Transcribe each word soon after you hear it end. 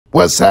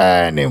What's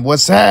happening?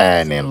 What's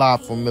happening, La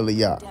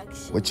Familia?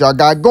 What y'all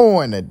got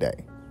going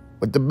today?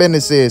 What the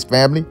business is,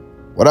 family?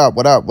 What up,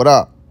 what up, what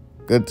up?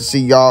 Good to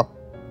see y'all.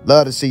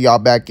 Love to see y'all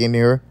back in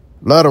here.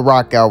 Love to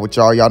rock out with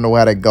y'all. Y'all know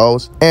how that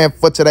goes. And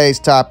for today's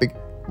topic,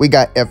 we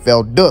got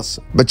FL Dusa.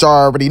 But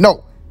y'all already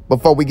know,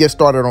 before we get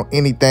started on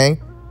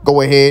anything,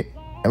 go ahead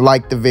and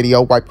like the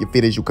video. Wipe your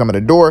feet as you come in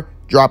the door.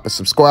 Drop a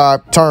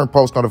subscribe. Turn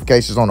post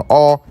notifications on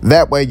all.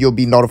 That way you'll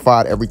be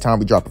notified every time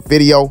we drop a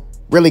video.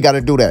 Really got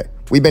to do that.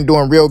 We've been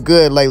doing real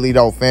good lately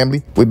though,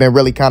 family. We've been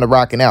really kind of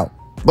rocking out.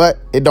 But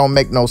it don't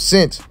make no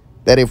sense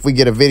that if we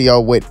get a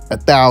video with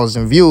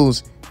 1,000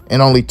 views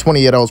and only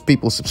 20 of those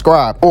people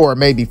subscribe, or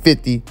maybe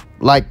 50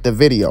 like the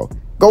video.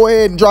 Go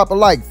ahead and drop a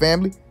like,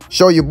 family.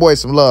 Show your boy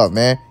some love,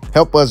 man.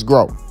 Help us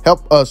grow.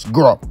 Help us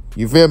grow.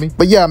 You feel me?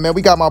 But yeah, man,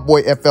 we got my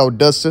boy FL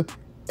Dusa.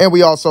 And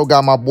we also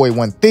got my boy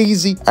One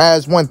Theezy.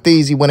 As One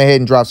Theezy went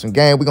ahead and dropped some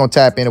game, we're going to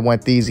tap into One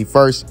Theezy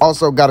first.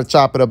 Also got to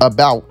chop it up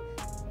about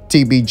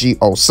BBG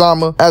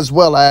Osama, as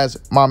well as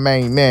my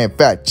main man,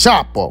 Fat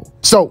Chapo.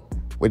 So,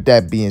 with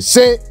that being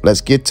said, let's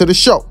get to the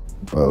show.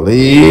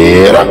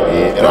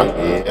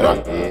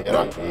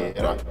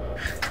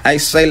 Hey,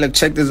 say, look,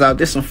 check this out.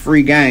 This some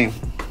free game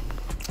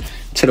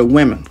to the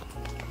women.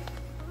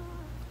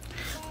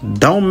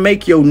 Don't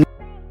make your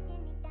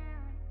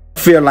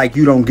feel like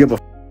you don't give a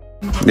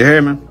you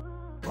hear me?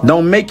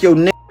 Don't make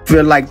your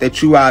feel like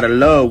that you out of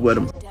love with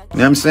them. You know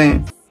what I'm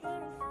saying?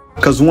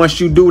 Because once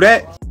you do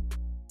that,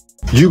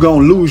 you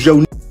gonna lose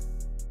your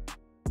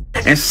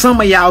and some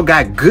of y'all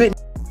got good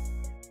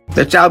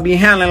that y'all be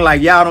handling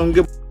like y'all don't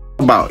give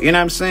about. You know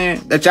what I'm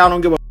saying? That y'all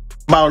don't give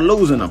about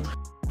losing them. You know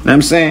what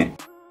I'm saying?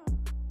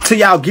 Till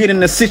y'all get in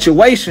the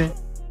situation,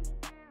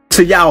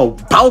 till y'all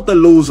about to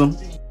lose them,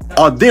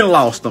 or then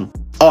lost them,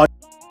 or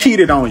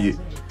cheated on you.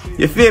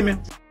 You feel me?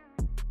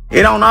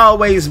 It don't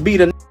always be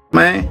the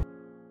man.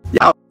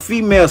 Y'all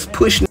females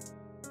pushing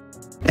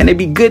and they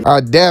be good.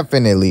 I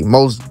definitely,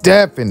 most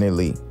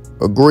definitely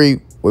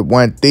agree with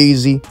One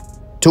Theezy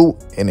to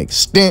an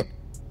extent,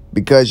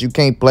 because you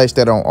can't place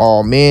that on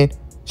all men.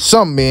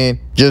 Some men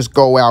just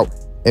go out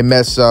and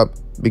mess up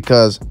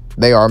because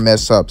they are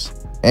mess ups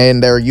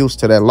and they're used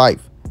to that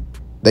life.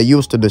 They're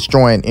used to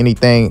destroying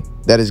anything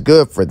that is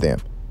good for them.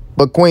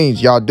 But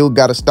queens, y'all do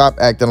gotta stop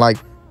acting like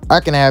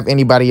I can have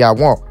anybody I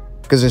want.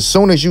 Because as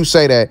soon as you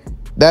say that,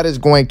 that is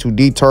going to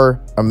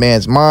deter a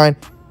man's mind,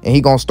 and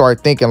he gonna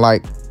start thinking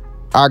like,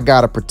 I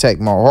gotta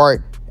protect my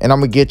heart, and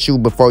I'm gonna get you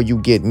before you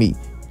get me.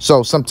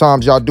 So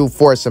sometimes y'all do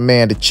force a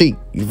man to cheat.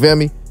 You feel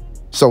me?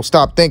 So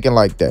stop thinking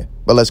like that.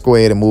 But let's go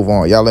ahead and move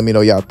on. Y'all let me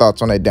know y'all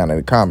thoughts on that down in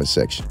the comment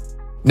section.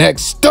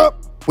 Next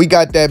up, we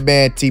got that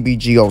man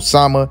BBG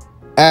Osama,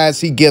 as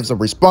he gives a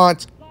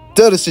response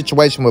to the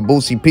situation with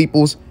Boosie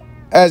Peoples,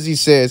 as he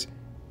says,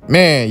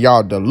 man,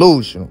 y'all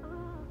delusional,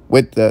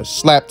 with the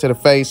slap to the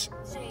face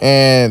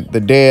and the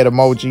dead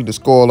emoji, the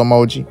skull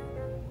emoji.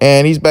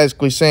 And he's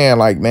basically saying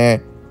like,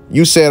 man,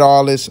 you said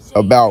all this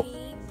about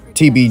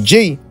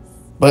TBG,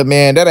 but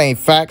man, that ain't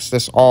facts.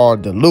 That's all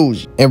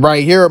delusion. And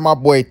right here, my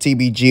boy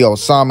BBG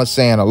Osama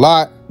saying a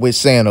lot with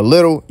saying a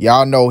little.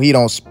 Y'all know he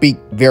don't speak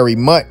very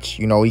much.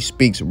 You know, he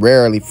speaks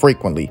rarely,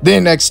 frequently.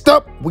 Then next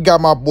up, we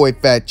got my boy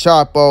Fat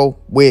Chapo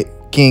with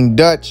King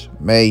Dutch.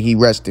 May he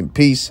rest in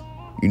peace,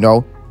 you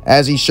know,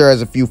 as he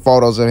shares a few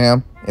photos of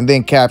him and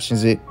then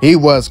captions it. He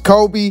was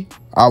Kobe,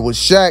 I was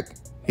Shaq,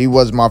 he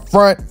was my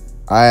front,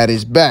 I had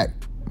his back,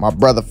 my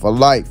brother for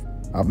life,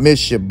 I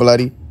miss you,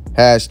 bloody.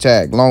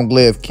 Hashtag long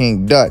live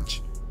King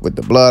Dutch, with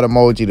the blood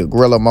emoji, the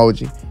gorilla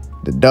emoji,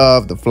 the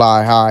dove, the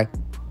fly high.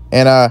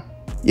 And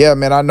yeah,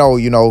 man, I know,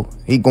 you know,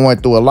 he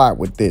going through a lot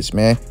with this,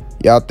 man.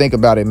 Y'all think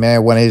about it,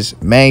 man. One of his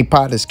main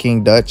partners,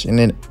 King Dutch, and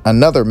then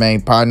another main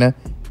partner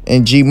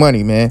in G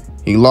Money, man,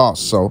 he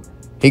lost. So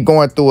he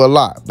going through a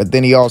lot. But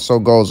then he also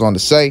goes on to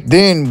say,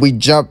 then we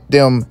jumped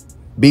them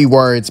B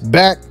words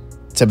back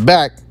to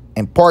back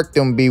and parked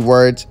them B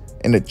words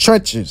in the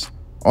trenches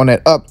on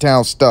that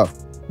uptown stuff.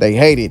 They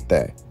hated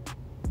that.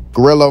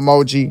 Gorilla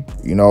emoji,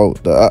 you know,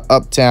 the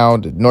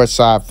uptown, the north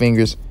side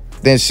fingers.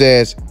 Then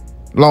says,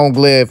 long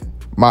live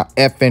my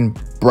effing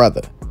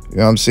brother. You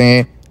know what I'm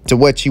saying? To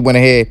which he went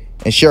ahead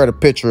and shared a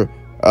picture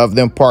of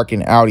them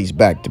parking Audis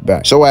back to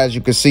back. So as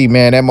you can see,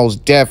 man, that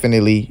most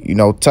definitely, you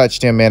know,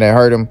 touched him, man. That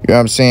hurt him. You know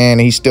what I'm saying?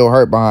 He's still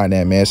hurt behind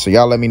that, man. So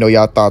y'all let me know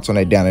y'all thoughts on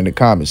that down in the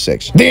comment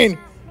section. Then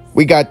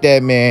we got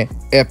that man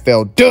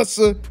FL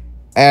Dusa,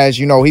 as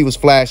you know, he was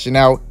flashing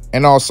out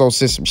and also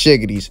sent some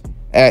shiggities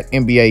at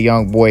NBA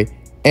Youngboy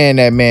and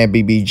that man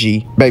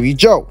BBG Baby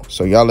Joe.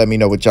 So y'all let me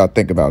know what y'all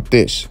think about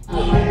this.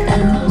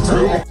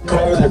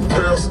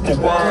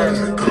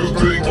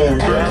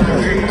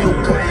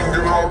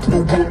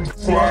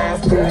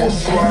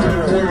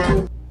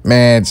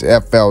 Man's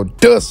FL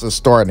Dusa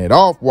starting it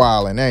off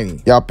wildin', ain't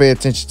he? Y'all pay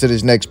attention to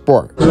this next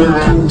part.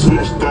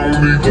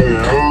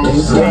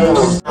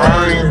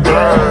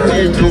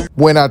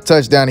 When I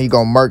touch down, he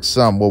gonna murk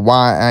something. Well,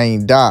 why I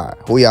ain't die?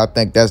 Who y'all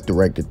think that's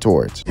directed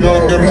towards?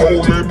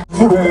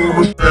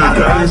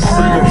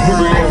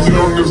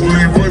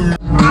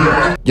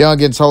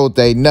 Youngins hold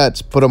they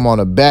nuts, put them on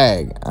a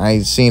bag. I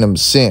ain't seen them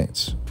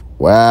since.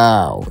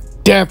 Wow,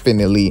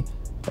 definitely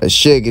a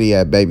shiggity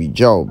at Baby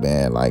Joe,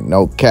 man. Like,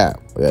 no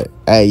cap. But,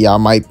 hey, y'all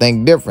might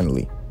think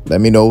differently.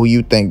 Let me know who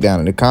you think down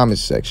in the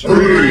comments section.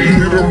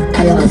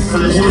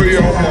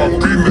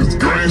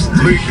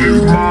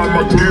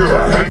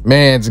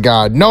 Man's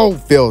got no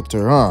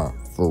filter, huh?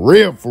 For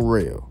real, for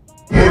real.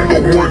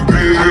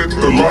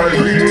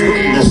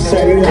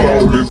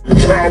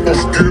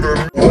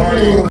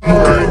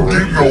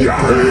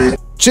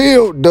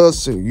 Chill,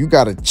 Dusa. You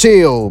gotta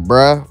chill,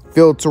 bruh.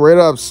 Filter it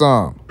up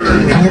some.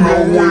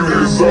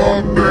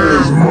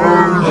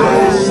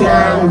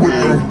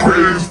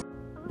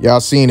 Y'all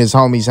seen his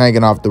homies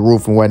hanging off the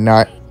roof and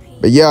whatnot.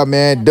 But yeah,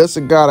 man,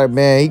 Dusa gotta,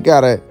 man, he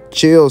gotta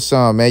chill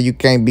some, man. You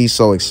can't be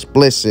so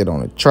explicit on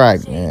the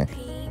track, man.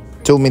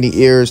 Too many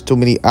ears, too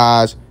many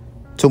eyes,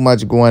 too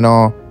much going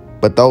on.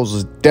 But those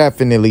was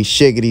definitely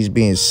shiggities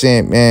being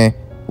sent, man,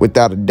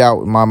 without a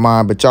doubt in my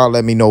mind. But y'all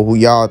let me know who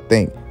y'all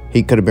think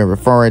he could have been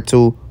referring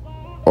to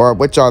or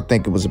what y'all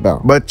think it was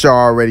about. But y'all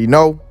already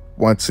know,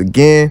 once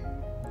again,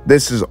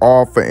 this is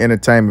all for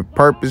entertainment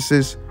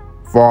purposes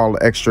for all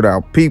the extra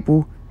out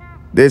people.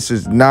 This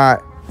is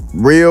not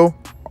real.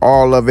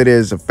 All of it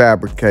is a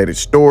fabricated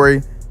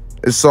story.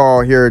 It's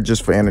all here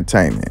just for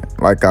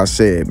entertainment, like I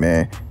said,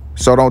 man.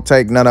 So don't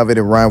take none of it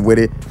and run with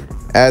it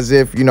as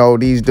if, you know,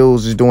 these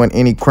dudes is doing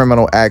any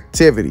criminal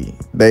activity.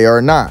 They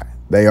are not.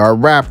 They are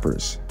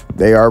rappers.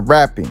 They are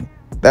rapping.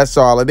 That's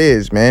all it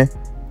is, man.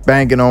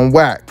 Banging on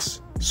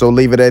wax. So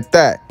leave it at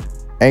that.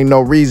 Ain't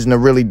no reason to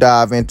really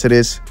dive into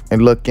this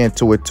and look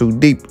into it too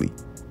deeply.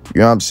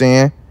 You know what I'm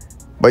saying?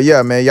 But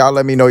yeah, man, y'all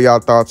let me know y'all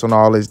thoughts on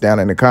all this down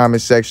in the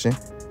comment section.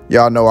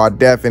 Y'all know I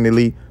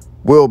definitely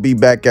will be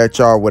back at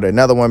y'all with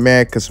another one,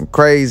 man, because some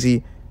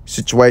crazy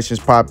situations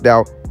popped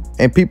out.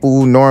 And people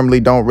who normally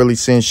don't really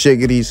send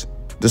shiggities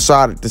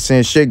decided to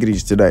send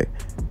shiggities today.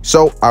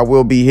 So I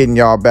will be hitting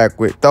y'all back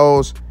with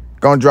those.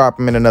 Gonna drop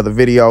them in another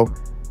video.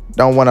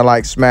 Don't want to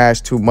like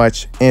smash too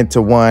much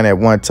into one at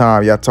one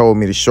time. Y'all told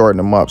me to shorten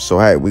them up. So,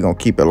 hey, we're going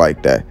to keep it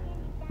like that.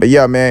 But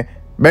yeah, man,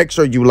 make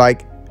sure you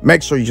like,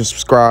 make sure you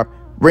subscribe,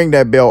 ring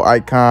that bell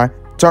icon,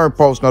 turn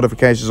post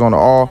notifications on to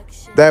all.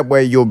 That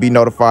way you'll be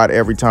notified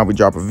every time we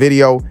drop a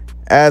video,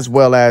 as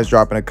well as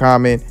dropping a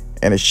comment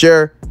and a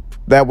share.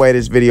 That way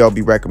this video will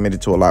be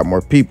recommended to a lot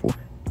more people.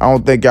 I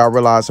don't think y'all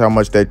realize how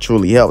much that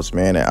truly helps,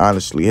 man. It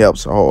honestly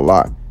helps a whole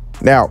lot.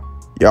 Now,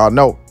 y'all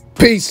know,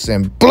 peace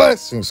and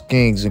blessings,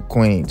 kings and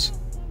queens.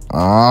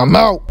 I'm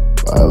out.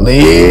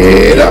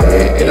 Later.